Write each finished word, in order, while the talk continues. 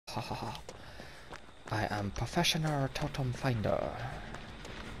Ha ha ha. I am professional totem finder.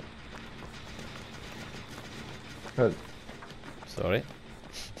 Good. Sorry.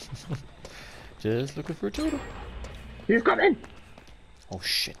 Just looking for a totem. He's coming! Oh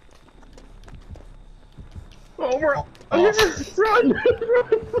shit. Over! Oh. Run!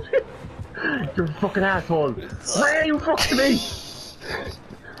 You fucking asshole! Ray, you fucked me!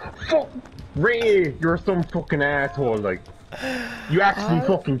 Fuck! Ray, you're some fucking asshole, like. You actually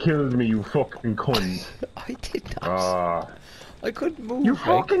fucking killed me, you fucking cunt. I did not. I couldn't move. You like.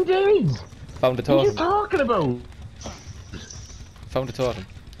 fucking did! Found a What are you totem. talking about? Found a totem.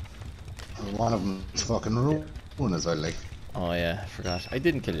 One of them is fucking ruin as well, like. Oh yeah, I forgot. I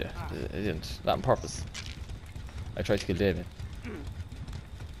didn't kill you. I didn't. Not on purpose. I tried to kill David.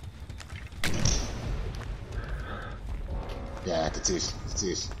 Yeah, that's it. That's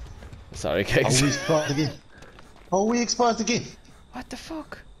it. Sorry, How guys. we export again? How we export again? What the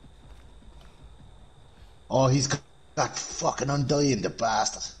fuck? Oh, he's got fucking undying, the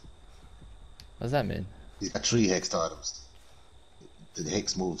bastard. What does that mean? He's got 3 hex totems. The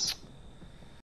hex moves.